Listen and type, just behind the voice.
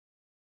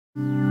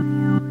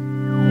Welcome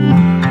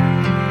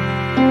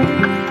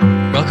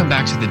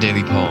back to the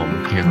Daily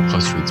Poem here on the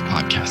Close Reads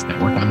Podcast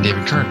Network. I'm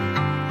David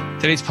Kern.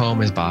 Today's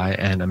poem is by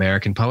an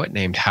American poet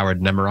named Howard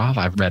Nemerov.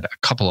 I've read a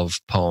couple of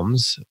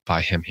poems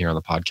by him here on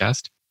the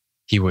podcast.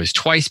 He was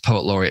twice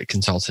Poet Laureate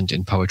Consultant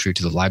in Poetry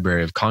to the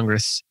Library of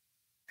Congress,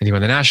 and he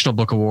won the National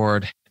Book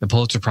Award, the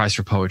Pulitzer Prize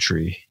for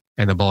Poetry,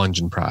 and the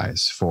Bollingen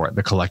Prize for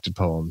the collected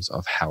poems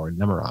of Howard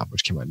Nemerov,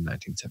 which came out in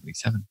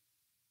 1977.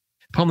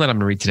 The poem that I'm going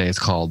to read today is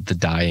called The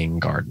Dying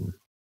Garden.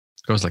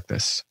 It goes like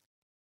this.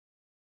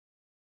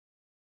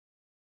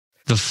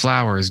 The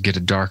flowers get a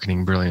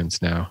darkening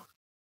brilliance now,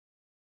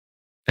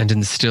 and in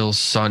the still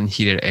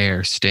sun-heated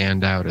air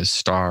stand out as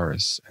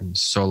stars and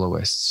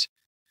soloists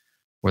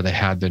where they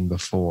had been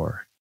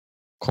before,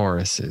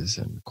 choruses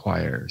and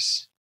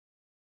choirs.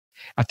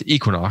 At the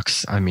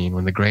equinox,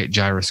 when the great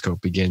gyroscope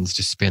begins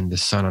to spin the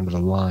sun under the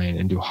line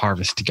and do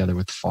harvest together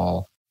with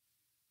fall.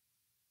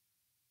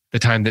 The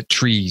time that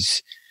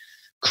trees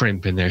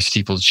crimp in their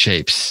steepled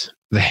shapes,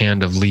 the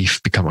hand of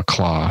leaf become a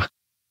claw.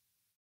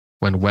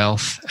 When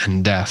wealth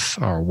and death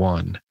are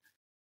one.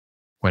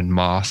 When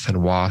moth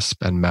and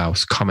wasp and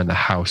mouse come in the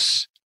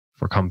house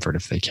for comfort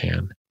if they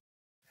can.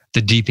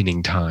 The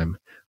deepening time,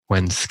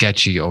 when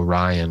sketchy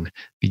Orion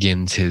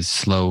begins his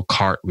slow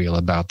cartwheel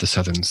about the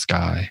southern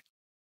sky.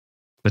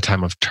 The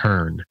time of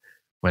turn,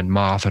 when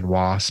moth and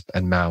wasp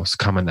and mouse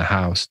come in the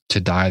house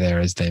to die there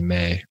as they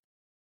may.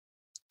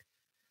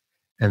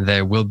 And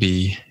there will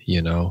be,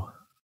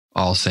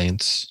 All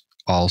Saints,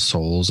 All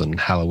Souls, and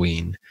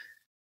Halloween,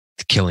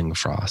 the killing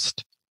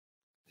frost,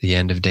 the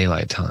end of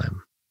daylight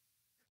time,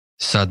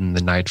 sudden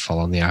the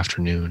nightfall in the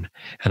afternoon,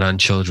 and on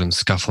children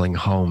scuffling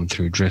home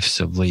through drifts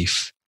of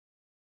leaf,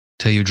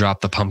 till you drop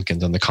the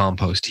pumpkins on the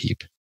compost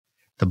heap,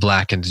 the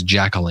blackened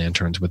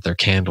jack-o'-lanterns with their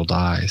candled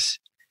eyes,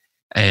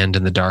 and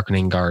in the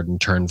darkening garden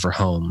turn for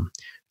home,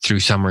 through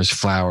summer's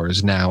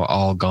flowers now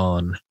all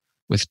gone,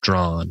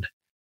 withdrawn,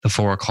 the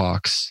 4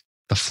 o'clocks,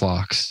 the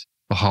phlox,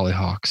 the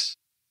hollyhocks,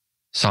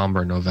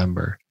 somber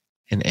November,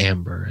 in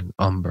amber and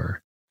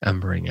umber,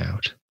 embering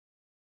out.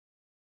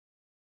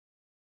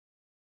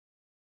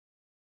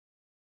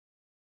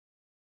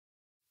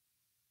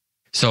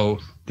 So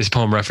this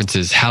poem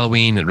references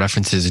Halloween, it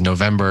references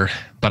November,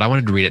 but I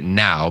wanted to read it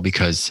now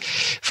because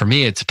for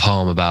me it's a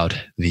poem about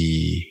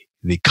the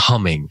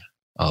coming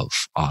of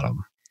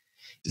autumn.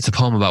 It's a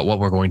poem about what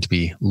we're going to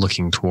be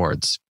looking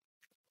towards.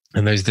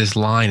 And there's this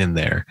line in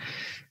there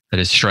that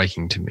is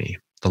striking to me.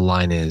 The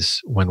line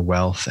is, when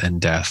wealth and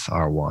death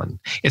are one.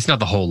 It's not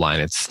the whole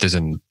line. There's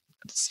an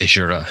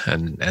caesura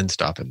and end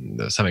stop and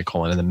the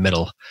semicolon in the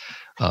middle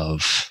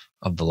of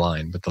the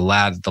line. But the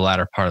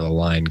latter part of the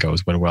line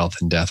goes, when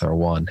wealth and death are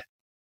one.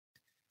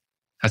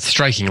 That's a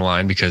striking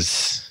line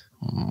because,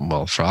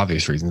 well, for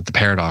obvious reasons, the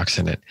paradox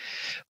in it.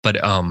 But,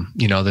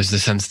 there's the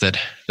sense that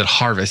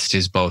harvest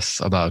is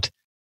both about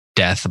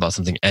death, about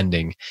something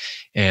ending,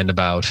 and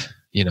about,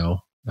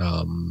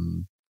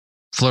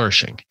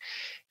 flourishing.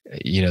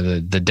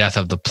 The death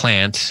of the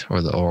plant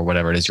or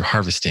whatever it is you're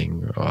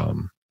harvesting,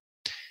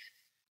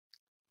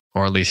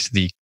 or at least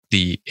the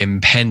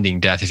impending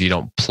death if you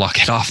don't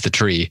pluck it off the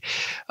tree,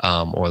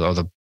 or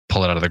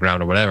pull it out of the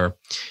ground or whatever,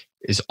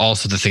 is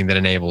also the thing that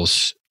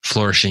enables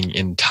flourishing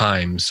in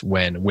times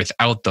when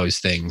without those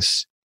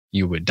things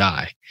you would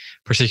die.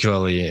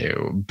 Particularly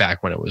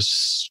back when it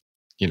was,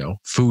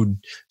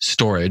 food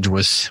storage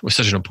was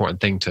such an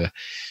important thing to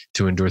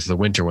endure through the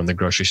winter when the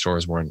grocery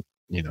stores weren't,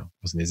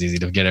 wasn't as easy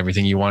to get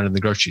everything you wanted in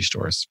the grocery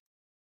stores.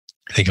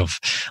 I think of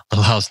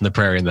Little House on the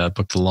Prairie in that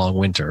book, The Long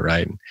Winter,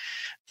 right?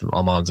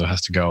 Almanzo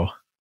has to go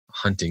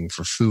hunting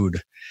for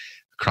food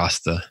across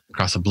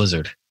a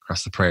blizzard,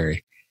 across the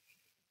prairie.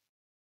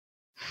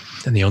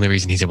 And the only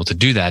reason he's able to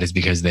do that is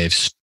because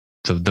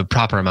the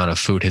proper amount of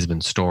food has been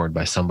stored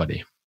by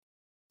somebody.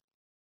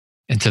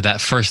 And so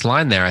that first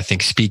line there, I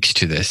think, speaks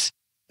to this.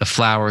 The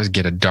flowers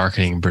get a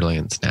darkening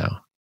brilliance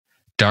now.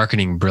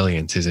 Darkening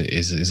brilliance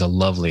is a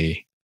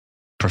lovely,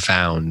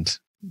 profound,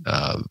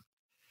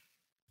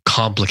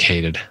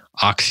 complicated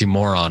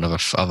oxymoron of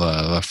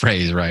a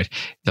phrase, right?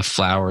 The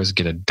flowers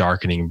get a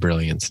darkening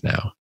brilliance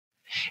now.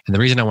 And the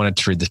reason I wanted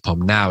to read this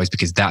poem now is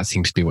because that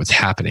seems to be what's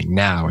happening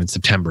now in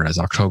September as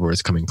October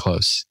is coming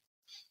close.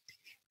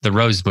 The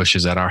rose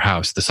bushes at our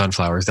house, the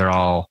sunflowers, they're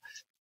all,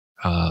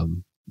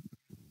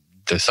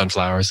 the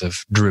sunflowers have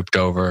drooped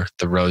over.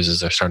 The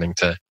roses are starting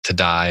to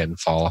die and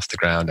fall off the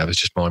ground. I was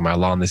just mowing my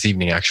lawn this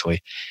evening,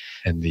 actually,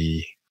 and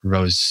there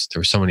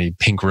were so many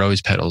pink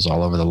rose petals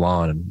all over the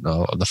lawn and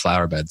the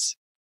flower beds.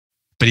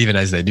 But even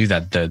as they do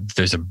that,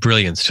 there's a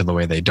brilliance to the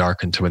way they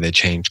darken, to the way they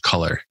change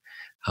color.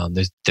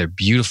 They're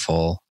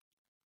beautiful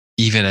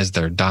even as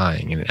they're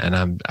dying.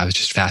 And I was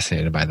just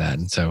fascinated by that.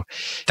 And so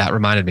that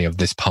reminded me of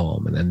this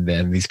poem and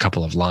then these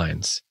couple of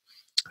lines.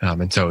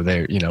 And so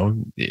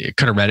you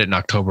could have read it in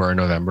October or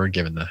November,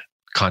 given the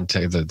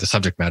context, the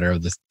subject matter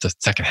of the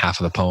second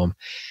half of the poem.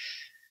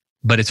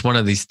 But it's one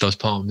of those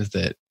poems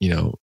that,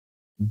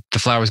 the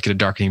flowers get a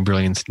darkening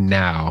brilliance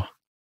now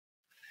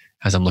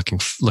as I'm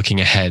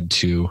looking ahead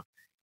to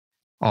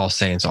All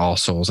Saints, All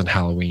Souls, and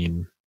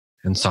Halloween,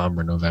 and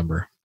somber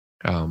November.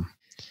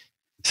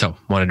 So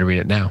wanted to read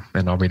it now,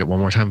 and I'll read it one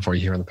more time for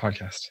you here on the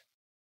podcast.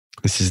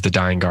 This is The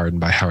Dying Garden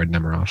by Howard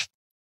Nemerov.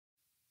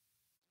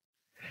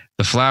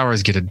 The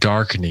flowers get a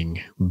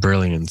darkening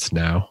brilliance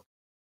now,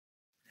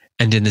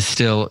 and in the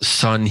still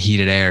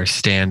sun-heated air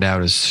stand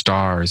out as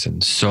stars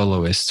and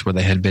soloists where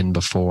they had been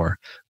before,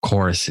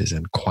 choruses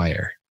and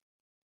choir.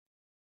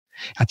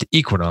 At the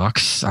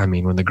equinox,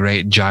 when the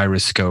great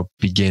gyroscope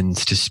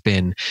begins to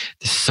spin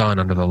the sun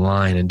under the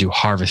line and do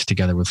harvest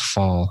together with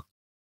fall,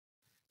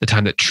 the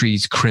time that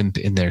trees crimp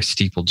in their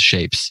steepled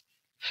shapes,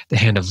 the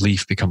hand of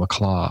leaf become a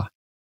claw,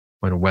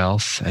 when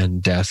wealth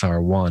and death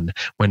are one,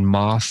 when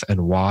moth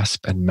and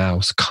wasp and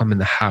mouse come in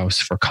the house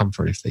for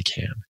comfort if they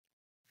can.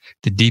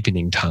 The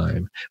deepening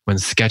time, when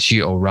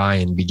sketchy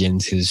Orion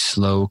begins his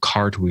slow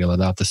cartwheel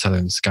about the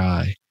southern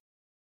sky.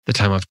 The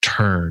time of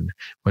turn,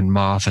 when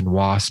moth and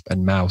wasp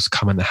and mouse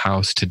come in the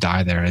house to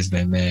die there as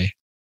they may.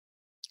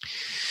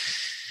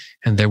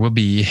 And there will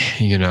be,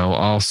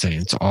 All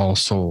Saints, All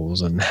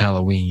Souls, and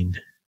Halloween,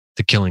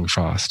 the killing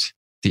frost,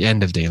 the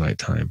end of daylight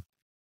time.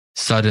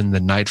 Sudden the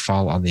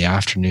nightfall on the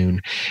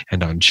afternoon,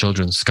 and on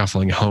children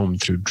scuffling home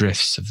through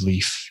drifts of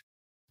leaf,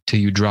 till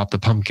you drop the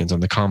pumpkins on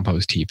the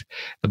compost heap,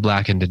 the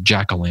blackened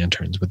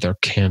jack-o'-lanterns with their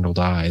candled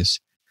eyes,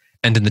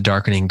 and in the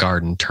darkening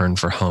garden turn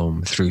for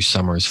home through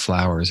summer's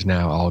flowers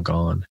now all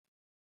gone,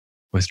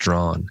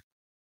 withdrawn,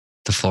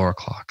 the floor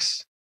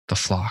clocks, the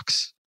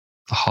phlox,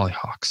 the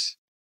hollyhocks,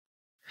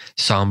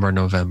 somber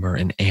November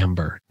and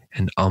amber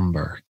and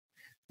umber,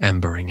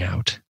 embering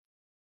out.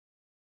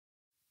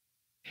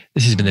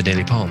 This has been the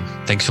Daily Poem.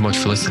 Thanks so much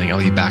for listening. I'll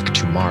be back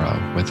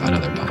tomorrow with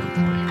another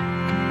poem.